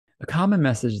A common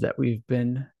message that we've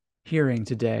been hearing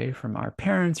today from our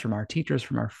parents, from our teachers,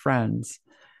 from our friends,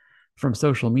 from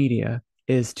social media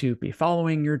is to be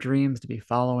following your dreams, to be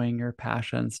following your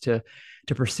passions, to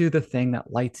pursue the thing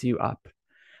that lights you up.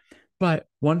 But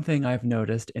one thing I've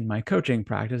noticed in my coaching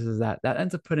practice is that that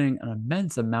ends up putting an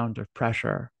immense amount of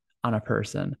pressure on a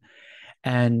person.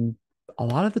 And a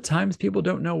lot of the times people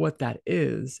don't know what that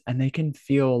is and they can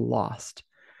feel lost.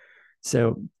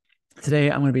 So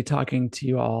today, I'm going to be talking to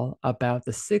you all about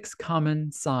the 6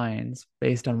 common signs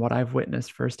based on what I've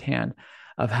witnessed firsthand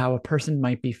of how a person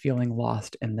might be feeling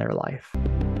lost in their life.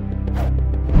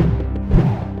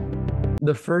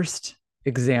 The first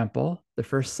example, the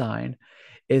first sign,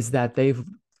 is that they've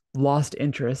lost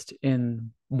interest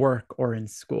in work or in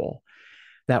school,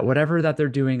 that whatever that they're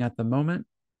doing at the moment,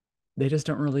 they just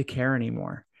don't really care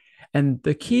anymore. And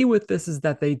the key with this is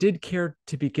that they did care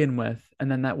to begin with,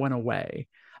 and then that went away.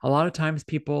 A lot of times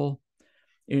people,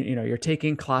 you're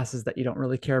taking classes that you don't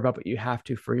really care about, but you have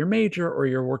to for your major, or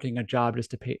you're working a job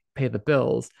just to pay the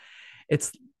bills.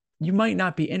 It's you might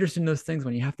not be interested in those things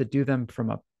when you have to do them from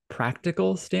a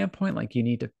practical standpoint, like you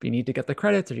need to get the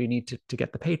credits or you need to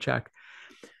get the paycheck.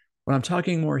 What I'm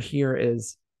talking more here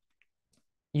is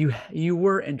you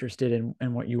were interested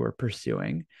in what you were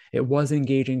pursuing. It was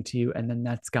engaging to you, and then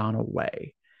that's gone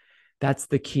away. That's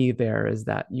the key there, is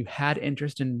that you had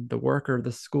interest in the work or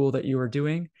the school that you were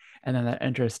doing, and then that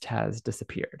interest has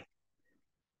disappeared.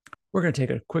 We're going to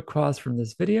take a quick pause from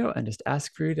this video and just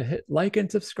ask for you to hit like and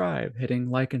subscribe.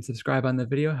 Hitting like and subscribe on the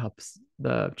video helps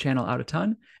the channel out a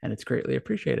ton, and it's greatly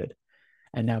appreciated.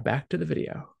 And now back to the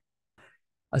video.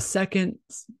 A second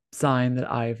sign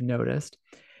that I've noticed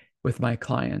with my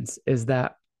clients is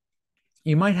that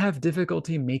you might have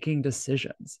difficulty making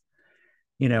decisions.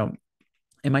 You know,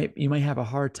 you might have a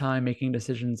hard time making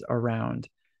decisions around,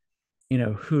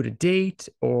 who to date,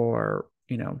 or,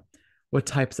 what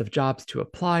types of jobs to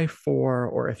apply for,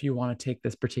 or if you want to take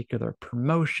this particular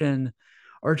promotion,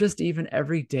 or just even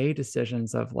everyday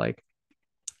decisions of like,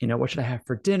 what should I have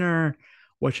for dinner?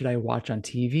 What should I watch on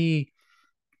TV?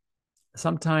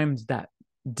 Sometimes that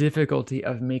difficulty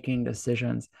of making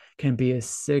decisions can be a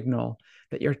signal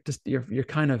that you're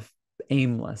kind of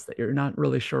aimless, that you're not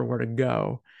really sure where to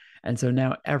go. And so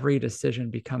now every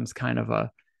decision becomes kind of a,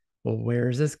 well, where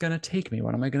is this going to take me?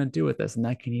 What am I going to do with this? And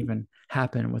that can even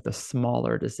happen with the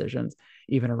smaller decisions,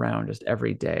 even around just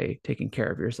every day taking care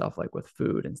of yourself, like with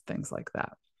food and things like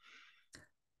that.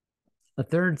 A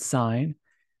third sign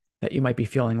that you might be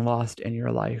feeling lost in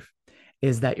your life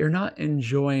is that you're not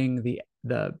enjoying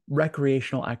the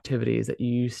recreational activities that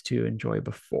you used to enjoy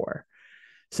before.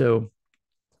 So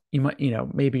you might,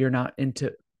 maybe you're not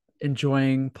into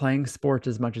enjoying playing sports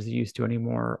as much as you used to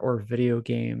anymore, or video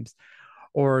games,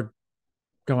 or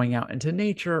going out into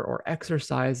nature, or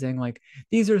exercising. Like,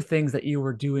 these are things that you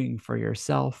were doing for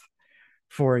yourself,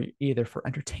 for either for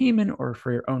entertainment or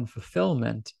for your own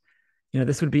fulfillment.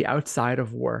 This would be outside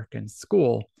of work and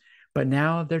school, but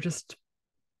now they're just,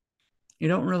 you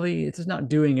don't really, it's just not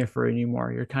doing it for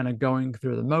anymore. You're kind of going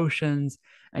through the motions,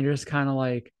 and you're just kind of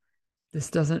like, this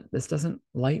doesn't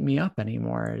light me up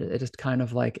anymore. It just kind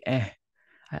of like,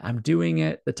 I'm doing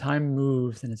it, the time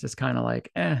moves, and it's just kind of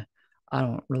like, I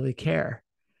don't really care.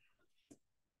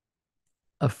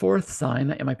 A fourth sign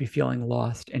that you might be feeling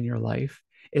lost in your life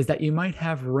is that you might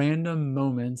have random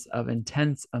moments of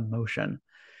intense emotion.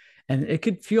 And it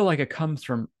could feel like it comes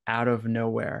from out of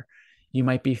nowhere. You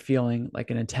might be feeling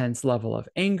like an intense level of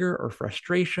anger or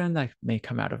frustration that may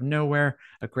come out of nowhere.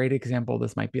 A great example of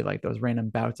this might be like those random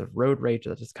bouts of road rage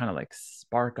that just kind of like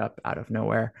spark up out of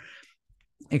nowhere.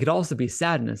 It could also be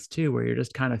sadness too, where you're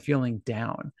just kind of feeling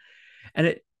down.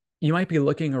 And you might be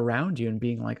looking around you and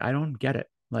being like, I don't get it.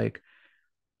 Like,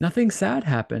 nothing sad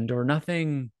happened, or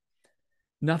nothing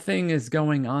is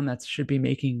going on that should be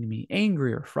making me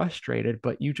angry or frustrated,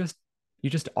 but you just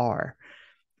are.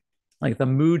 Like, the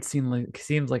mood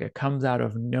seems like it comes out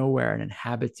of nowhere and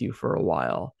inhabits you for a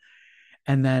while,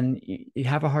 and then you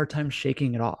have a hard time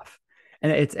shaking it off.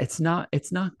 And it's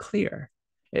not clear.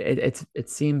 It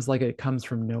seems like it comes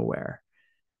from nowhere.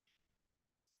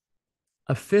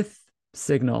 A fifth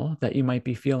signal that you might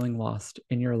be feeling lost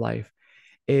in your life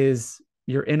is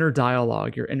your inner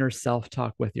dialogue, your inner self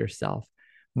talk with yourself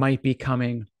might be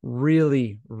coming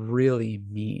really, really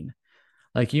mean.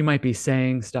 Like, you might be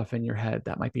saying stuff in your head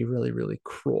that might be really, really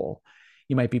cruel.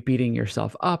 You might be beating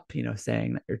yourself up,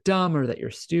 saying that you're dumb, or that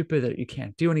you're stupid, that you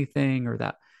can't do anything, or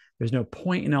that there's no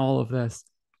point in all of this.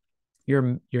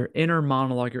 Your inner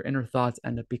monologue, your inner thoughts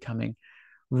end up becoming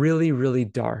really, really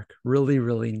dark, really,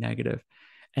 really negative,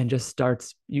 and just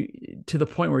starts you to the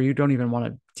point where you don't even want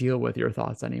to deal with your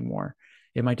thoughts anymore.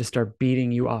 It might just start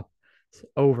beating you up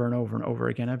over and over and over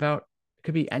again about, it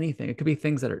could be anything. It could be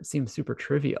things that seem super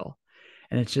trivial.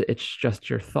 And it's just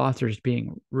your thoughts are just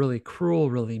being really cruel,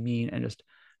 really mean, and just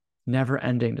never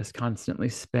ending, just constantly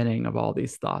spinning of all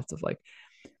these thoughts of like,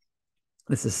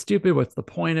 this is stupid. What's the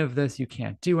point of this? You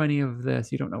can't do any of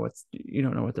this. You don't know what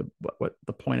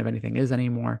the point of anything is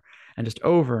anymore. And just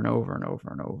over and over and over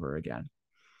and over again.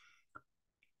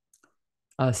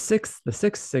 The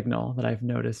sixth signal that I've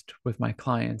noticed with my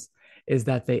clients is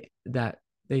that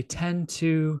they tend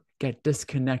to get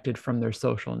disconnected from their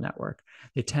social network.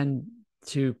 They tend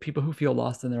to People who feel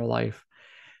lost in their life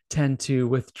tend to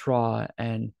withdraw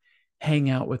and hang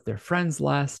out with their friends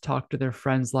less, talk to their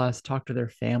friends less, talk to their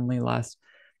family less.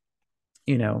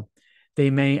 You know,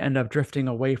 they may end up drifting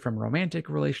away from romantic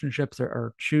relationships,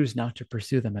 or choose not to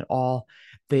pursue them at all.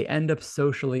 They end up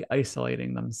socially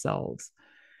isolating themselves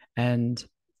and,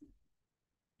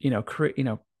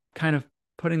 kind of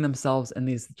putting themselves in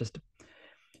these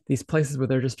places where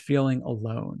they're just feeling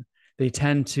alone. They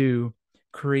tend to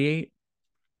create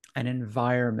an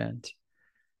environment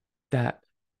that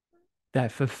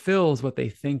fulfills what they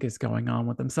think is going on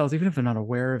with themselves, even if they're not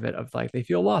aware of it. Of like, they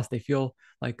feel lost, they feel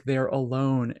like they're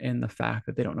alone in the fact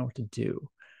that they don't know what to do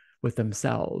with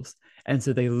themselves, and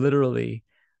so they literally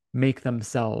make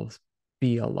themselves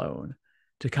be alone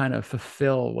to kind of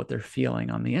fulfill what they're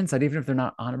feeling on the inside, even if they're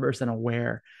not 100%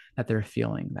 aware that they're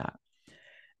feeling that.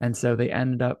 And so they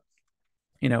end up,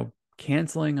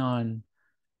 canceling on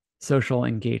social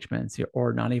engagements,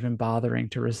 or not even bothering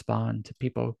to respond to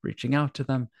people reaching out to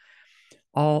them,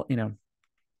 all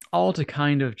all to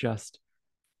kind of just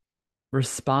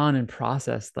respond and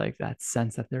process like that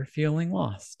sense that they're feeling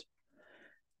lost.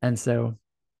 And so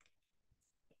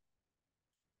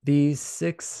these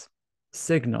six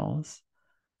signals,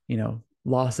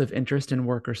 loss of interest in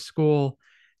work or school,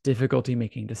 difficulty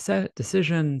making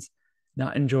decisions,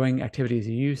 not enjoying activities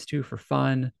you used to for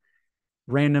fun,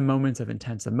 random moments of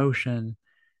intense emotion,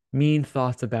 mean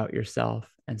thoughts about yourself,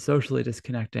 and socially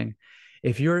disconnecting.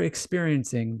 If you're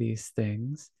experiencing these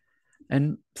things,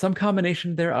 and some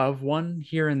combination thereof, one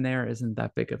here and there isn't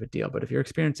that big of a deal. But if you're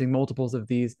experiencing multiples of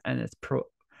these, and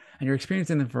you're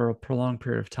experiencing them for a prolonged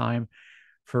period of time,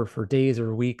 for days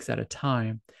or weeks at a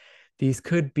time, these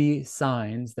could be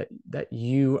signs that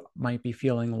you might be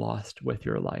feeling lost with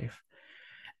your life.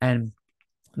 And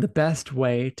the best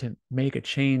way to make a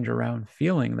change around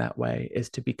feeling that way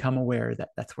is to become aware that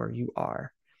that's where you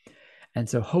are. And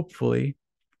so hopefully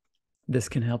this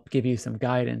can help give you some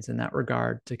guidance in that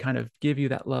regard, to kind of give you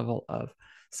that level of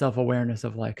self-awareness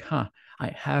of like, I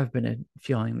have been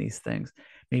feeling these things.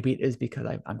 Maybe it is because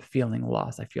I'm feeling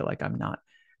lost. I feel like I'm not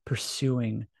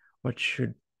pursuing what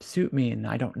should suit me, and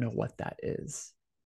I don't know what that is.